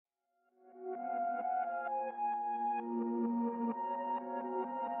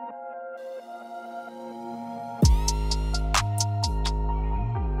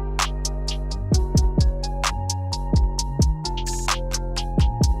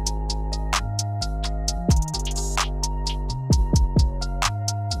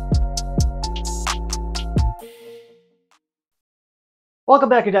Welcome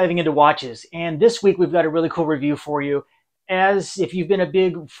back to Diving Into Watches, and this week we've got a really cool review for you. As if you've been a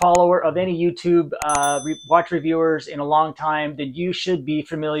big follower of any YouTube watch reviewers in a long time, then you should be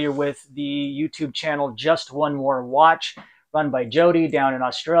familiar with the YouTube channel Just One More Watch, run by Jody down in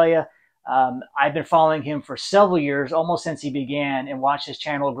Australia. I've been following him for several years, almost since he began, and watched his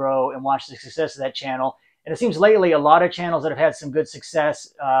channel grow and watched the success of that channel. And it seems lately a lot of channels that have had some good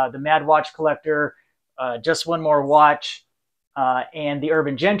success, the Mad Watch Collector, Just One More Watch, and the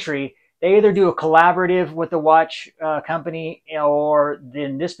Urban Gentry, they either do a collaborative with the watch company, or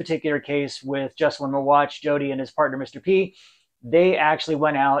in this particular case with Just One More Watch, Jody and his partner, Mr. P, they actually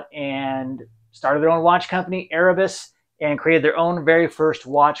went out and started their own watch company, Erebus, and created their own very first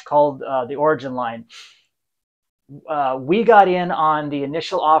watch called the Origin line. We got in on the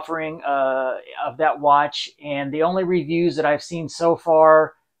initial offering of that watch, and the only reviews that I've seen so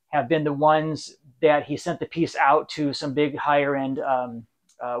far have been the ones that he sent the piece out to some big higher end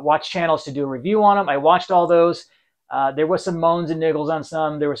watch channels to do a review on them. I watched all those. There was some moans and niggles on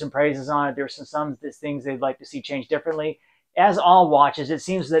some. There were some praises on it. There were some things they'd like to see changed differently. As all watches, it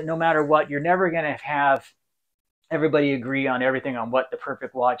seems that no matter what, you're never going to have everybody agree on everything on what the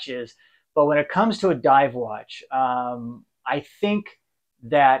perfect watch is. But when it comes to a dive watch, I think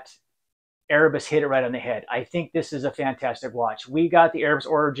that Erebus hit it right on the head. I think this is a fantastic watch. We got the Erebus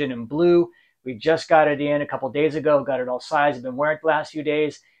Origin in blue. We just got it in a couple of days ago, got it all sized. I've been wearing it the last few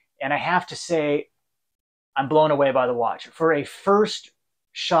days, and I have to say, I'm blown away by the watch. For a first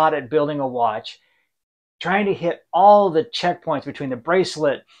shot at building a watch, trying to hit all the checkpoints between the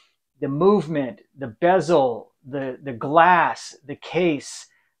bracelet, the movement, the bezel, the glass, the case,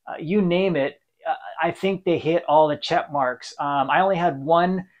 you name it, I think they hit all the check marks. I only had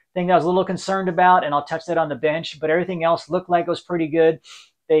one thing that I was a little concerned about, and I'll touch that on the bench, but everything else looked like it was pretty good.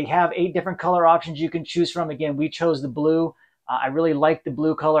 They have 8 different color options you can choose from. Again, we chose the blue. I really like the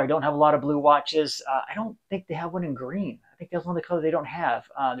blue color. I don't have a lot of blue watches. I don't think they have one in green. I think that's one of the colors they don't have.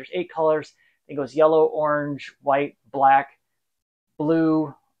 There's 8 colors. It goes yellow, orange, white, black,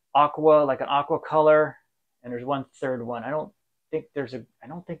 blue, aqua, like an aqua color, and there's one third one. I don't think there's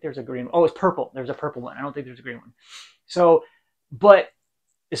a green one. Oh, it's purple. There's a purple one. I don't think there's a green one. So, but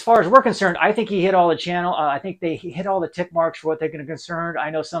as far as we're concerned, I think he hit all the channel. I think they hit all the tick marks for what they're concerned. I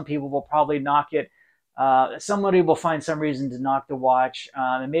know some people will probably knock it. Somebody will find some reason to knock the watch,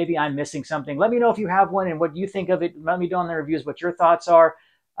 and maybe I'm missing something. Let me know if you have one and what you think of it. Let me know in the reviews what your thoughts are.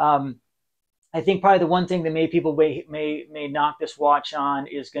 I think probably the one thing that people may knock this watch on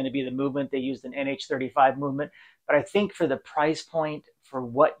is going to be the movement. They used an NH35 movement, but I think for the price point for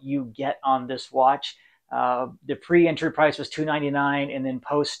what you get on this watch, the pre-entry price was $299, and then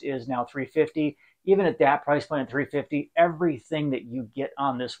post is now $350. Even at that price point at $350, everything that you get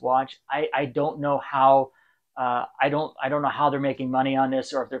on this watch, I don't know how I don't know how they're making money on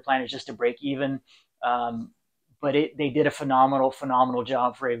this, or if their plan is just to break even. But they did a phenomenal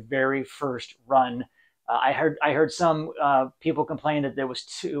job for a very first run. I heard some people complain that it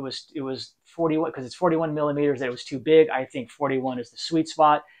was 41, because it's 41 millimeters, that it was too big. I think 41 is the sweet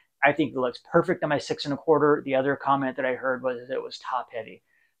spot. I think it looks perfect on my 6 1/4. The other comment that I heard was that it was top heavy.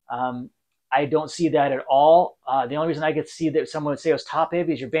 I don't see that at all. The only reason I could see that someone would say it was top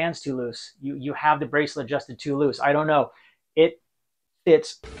heavy is your band's too loose. You have the bracelet adjusted too loose. I don't know. It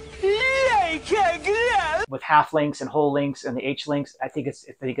fits with half links and whole links and the H links. I think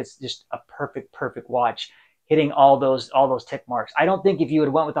it's just a perfect watch, hitting all those tick marks. I don't think if you had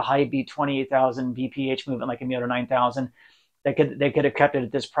went with a high beat 28,000 VPH movement like a Miyota 9000, they could have kept it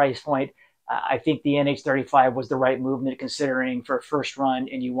at this price point. I think the NH35 was the right movement, considering for a first run,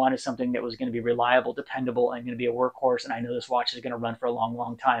 and you wanted something that was going to be reliable, dependable, and going to be a workhorse. And I know this watch is going to run for a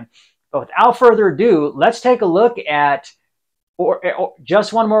long time. But without further ado, let's take a look at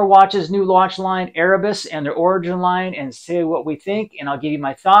Just One More Watch's new watch line, Erebus, and their Origin line, and see what we think. And I'll give you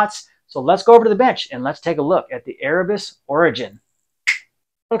my thoughts. So let's go over to the bench and let's take a look at the Erebus Origin.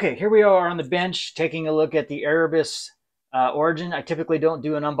 Okay, here we are on the bench taking a look at the Erebus Origin. I typically don't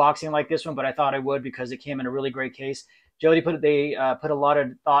do an unboxing like this one, but I thought I would because it came in a really great case. Jody put a lot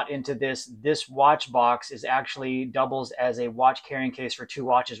of thought into this. This watch box is actually doubles as a watch carrying case for 2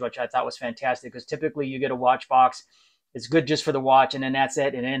 watches, which I thought was fantastic, because typically you get a watch box, it's good just for the watch, and then that's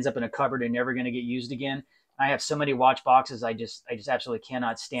it, and it ends up in a cupboard and never going to get used again. I have so many watch boxes, I just absolutely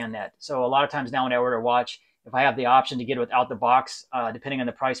cannot stand that. So a lot of times now when I order a watch, if I have the option to get it without the box, depending on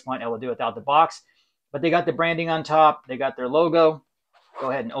the price point, I will do it without the box. But they got the branding on top. They got their logo.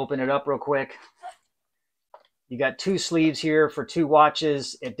 Go ahead and open it up real quick. You got 2 sleeves here for 2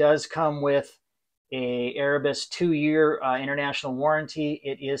 watches. It does come with a Erebus 2-year international warranty.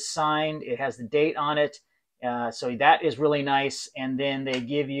 It is signed. It has the date on it. So that is really nice. And then they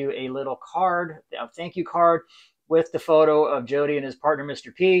give you a little card, a thank you card with the photo of Jody and his partner,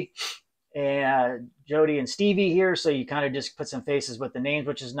 Mr. P, and Jody and Stevie here. So you kind of just put some faces with the names,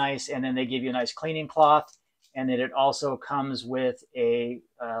 which is nice. And then they give you a nice cleaning cloth. And then it also comes with a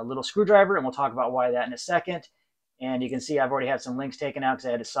little screwdriver, and we'll talk about why that in a second. And you can see I've already had some links taken out because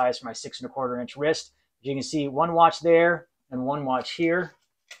I had a size for my 6 1/4 inch wrist. As you can see, one watch there and one watch here.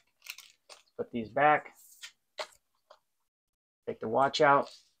 Put these back. Take the watch out.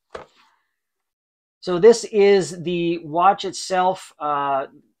 So this is the watch itself.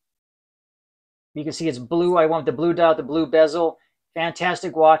 You can see it's blue. I want the blue dot, the blue bezel.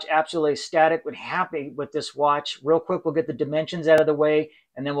 Fantastic watch, absolutely ecstatic. We're happy with this watch. Real quick, we'll get the dimensions out of the way,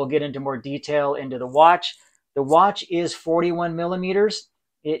 and then we'll get into more detail into the watch. The watch is 41 millimeters.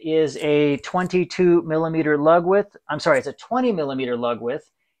 It is a 22 millimeter lug width. I'm sorry, it's a 20 millimeter lug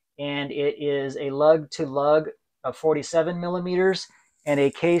width, and it is a lug to lug of 47 millimeters and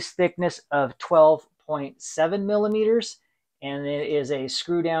a case thickness of 12.7 millimeters. And it is a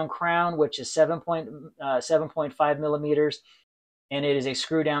screw down crown, which is 7.5 millimeters. And it is a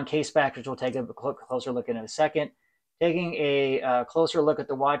screw down case back, which we'll take a closer look at in a second. Taking a closer look at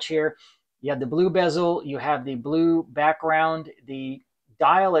the watch here, you have the blue bezel, you have the blue background. The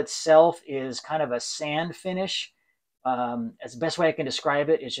dial itself is kind of a sand finish. That's the best way I can describe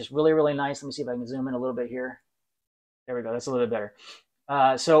it. It's just really, really nice. Let me see if I can zoom in a little bit here. There we go. That's a little bit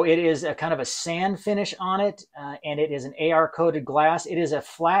better. So it is a kind of a sand finish on it, and it is an AR coated glass. It is a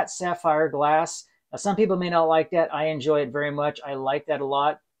flat sapphire glass. Now, some people may not like that. I enjoy it very much. I like that a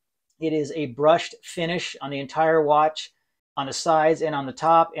lot. It is a brushed finish on the entire watch, on the sides and on the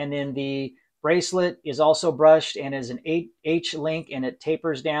top. And then the bracelet is also brushed and is an H link, and it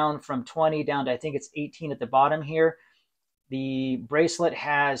tapers down from 20 down to, I think it's 18 at the bottom here. The bracelet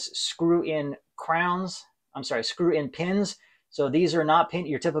has screw-in crowns. I'm sorry, screw-in pins. So these are not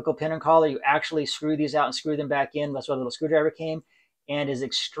your typical pin and collar. You actually screw these out and screw them back in. That's why the little screwdriver came, and is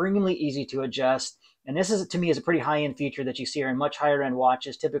extremely easy to adjust. And this is, to me, is a pretty high-end feature that you see in much higher-end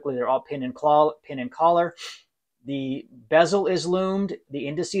watches. Typically, they're all pin and collar. The bezel is loomed. The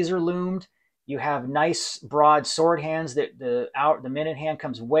indices are loomed. You have nice broad sword hands. That the minute hand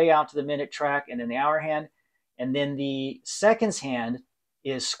comes way out to the minute track, and then the hour hand, and then the seconds hand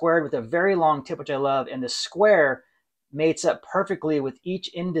is squared with a very long tip, which I love. And the square mates up perfectly with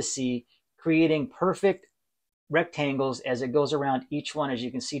each indice, creating perfect rectangles as it goes around each one, as you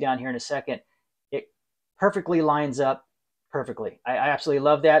can see down here in a second. It perfectly lines up perfectly. I absolutely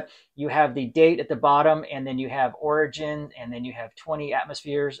love that. You have the date at the bottom, and then you have origin, and then you have 20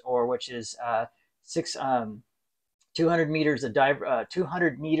 atmospheres, or which is 200 meters of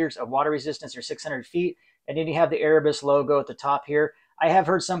 200 meters of water resistance, or 600 feet. And then you have the Erebus logo at the top here. I have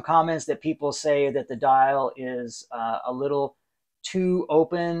heard some comments that people say that the dial is a little too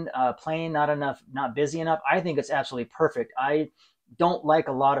open, plain, not busy enough. I think it's absolutely perfect. I don't like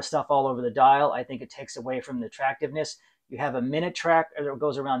a lot of stuff all over the dial. I think it takes away from the attractiveness. You have a minute track that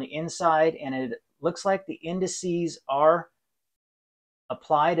goes around the inside, and it looks like the indices are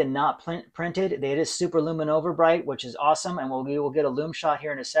applied and not printed. It is super luminova bright, which is awesome, and we will get a loom shot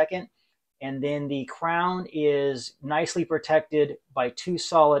here in a second. And then the crown is nicely protected by two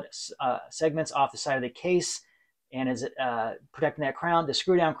solid segments off the side of the case, and is protecting that crown. The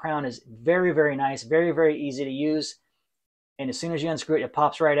screw down crown is very, very nice, very, very easy to use. And as soon as you unscrew it, it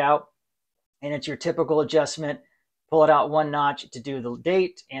pops right out. And it's your typical adjustment. Pull it out one notch to do the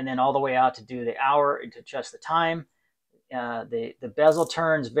date, and then all the way out to do the hour to adjust the time. The bezel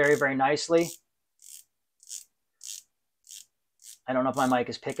turns very, very nicely. I don't know if my mic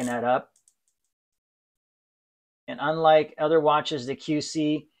is picking that up. And unlike other watches, the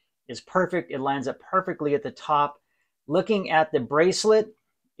QC is perfect. It lines up perfectly at the top. Looking at the bracelet,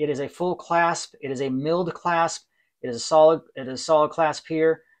 it is a full clasp. It is a milled clasp. It is a solid clasp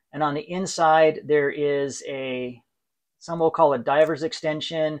here. And on the inside, there is some will call it diver's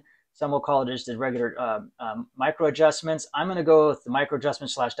extension. Some will call it just the regular micro adjustments. I'm going to go with the micro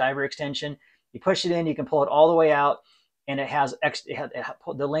adjustment / diver extension. You push it in, you can pull it all the way out, and it has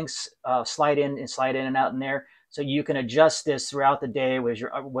the links slide in and out in there. So you can adjust this throughout the day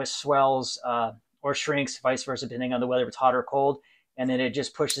with swells or shrinks, vice versa, depending on the weather, if it's hot or cold. And then it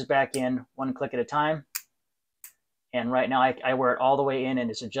just pushes back in one click at a time. And right now I wear it all the way in, and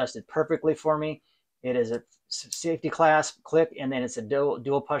it's adjusted perfectly for me. It is a safety clasp, click, and then it's a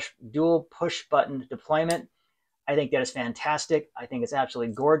dual push button deployment. I think that is fantastic. I think it's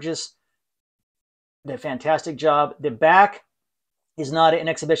absolutely gorgeous. Did a fantastic job. The back is not an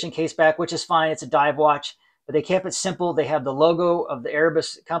exhibition case back, which is fine. It's a dive watch. But they kept it simple. They have the logo of the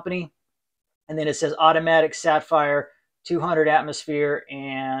Erebus company, And then it says automatic sapphire, 200 atmosphere,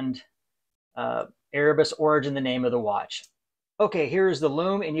 and Erebus Origin, the name of the watch. Okay, here's the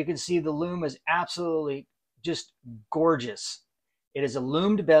lume, and you can see the lume is absolutely just gorgeous. It is a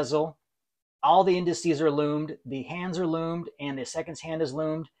loomed bezel. All the indices are loomed. The hands are loomed, and the seconds hand is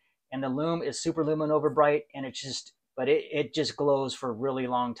loomed, and the lume is super luminova bright, and it's just, but it just glows for a really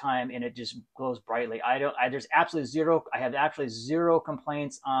long time, and it just glows brightly. There's absolutely zero, I have actually zero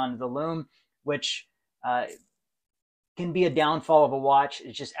complaints on the lume, which can be a downfall of a watch.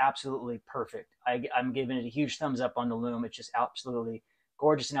 It's just absolutely perfect. I'm giving it a huge thumbs up on the lume. It's just absolutely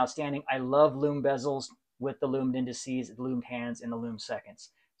gorgeous and outstanding. I love lume bezels with the loomed indices, the loomed hands, and the loomed seconds.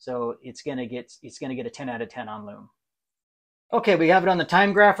 So it's gonna get a 10 out of 10 on lume. Okay, we have it on the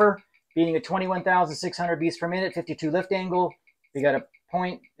time grapher, beating at 21,600 beats per minute, 52 lift angle. We got a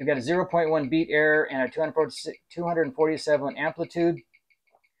 0.1 beat error and a 247 amplitude.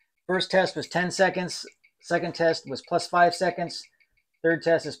 First test was 10 seconds. Second test was plus 5 seconds. Third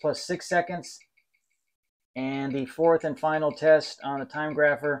test is plus 6 seconds. And the fourth and final test on the time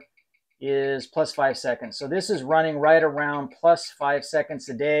grapher is plus 5 seconds. So this is running right around plus 5 seconds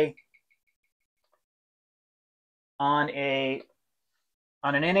a day on an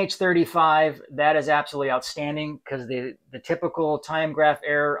NH35. That is absolutely outstanding, because the typical time graph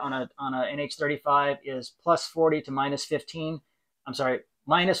error on a NH35 is plus 40 to minus 15. I'm sorry,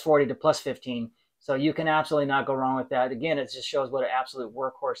 minus 40 to plus 15. So you can absolutely not go wrong with that. Again, it just shows what an absolute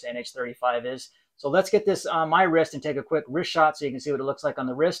workhorse NH35 is. So let's get this on my wrist and take a quick wrist shot so you can see what it looks like on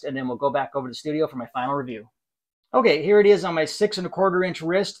the wrist, and then we'll go back over to the studio for my final review. Okay, here it is on my 6 1/4 inch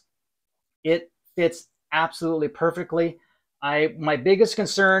wrist. It fits absolutely perfectly. My biggest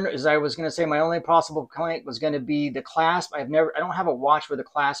concern is, I was going to say my only possible complaint was going to be the clasp. I don't have a watch where the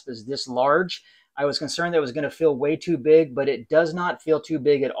clasp is this large. I was concerned that it was going to feel way too big, but it does not feel too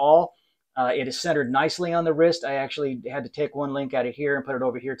big at all. It is centered nicely on the wrist. I actually had to take one link out of here and put it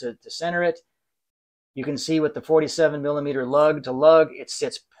over here to center it. You can see with the 47 millimeter lug to lug, it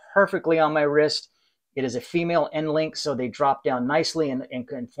sits perfectly on my wrist. It is a female end link, so they drop down nicely and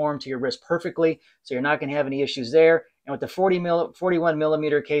conform to your wrist perfectly. So you're not going to have any issues there. And with the 41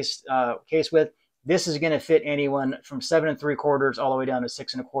 millimeter case width, this is going to fit anyone from 7 3/4 all the way down to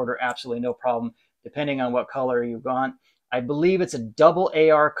 6 1/4. Absolutely no problem, depending on what color you've gone. I believe it's a double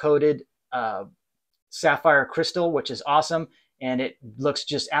AR coated sapphire crystal, which is awesome. And it looks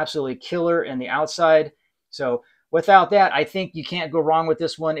just absolutely killer in the outside. So without that, I think you can't go wrong with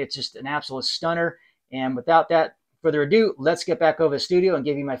this one. It's just an absolute stunner. And without that further ado, let's get back over to the studio and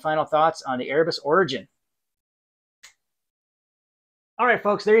give you my final thoughts on the Erebus Origin. All right,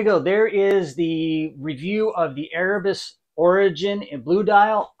 folks, there you go. There is the review of the Erebus Origin in blue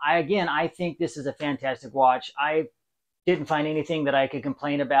dial. I think this is a fantastic watch. I didn't find anything that I could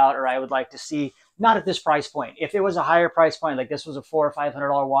complain about or I would like to see. Not at this price point. If it was a higher price point, like this was a $400 or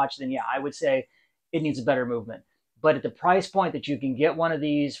 $500 watch, then yeah, I would say it needs a better movement. But at the price point that you can get one of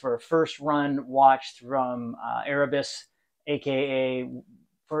these for a first run watch from Erebus, aka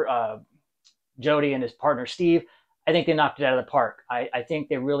for Jody and his partner Steve, I think they knocked it out of the park. I think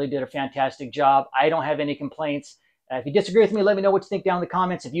they really did a fantastic job. I don't have any complaints. If you disagree with me, let me know what you think down in the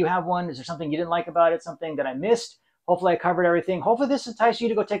comments. If you have one, is there something you didn't like about it, something that I missed? Hopefully I covered everything. Hopefully this entices you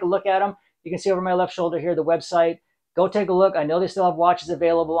to go take a look at them. You can see over my left shoulder here the website. Go take a look. I know they still have watches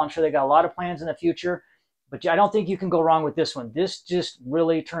available. I'm sure they got a lot of plans in the future, but I don't think you can go wrong with this one. This just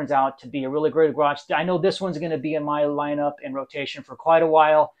really turns out to be a really great watch. I know this one's going to be in my lineup and rotation for quite a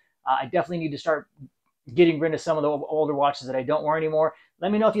while. I definitely need to start getting rid of some of the older watches that I don't wear anymore.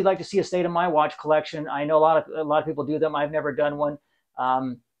 Let me know if you'd like to see a state of my watch collection. I know a lot of people do them. I've never done one.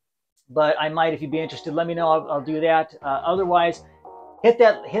 But I might, if you'd be interested. Let me know. I'll do that. Otherwise, hit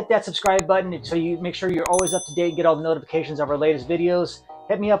that subscribe button so you make sure you're always up to date and get all the notifications of our latest videos.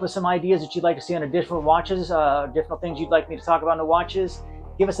 Hit me up with some ideas that you'd like to see on different watches, different things you'd like me to talk about on the watches.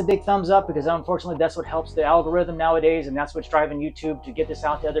 Give us a big thumbs up, because unfortunately that's what helps the algorithm nowadays, and that's what's driving YouTube to get this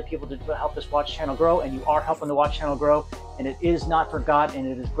out to other people to help this watch channel grow. And you are helping the watch channel grow, and it is not forgotten,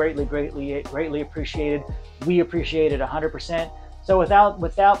 and it is greatly appreciated. We appreciate it 100%. So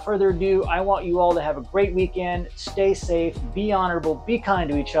without further ado, I want you all to have a great weekend. Stay safe, be honorable, be kind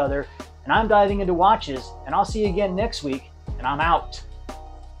to each other. And I'm diving into watches, and I'll see you again next week, and I'm out.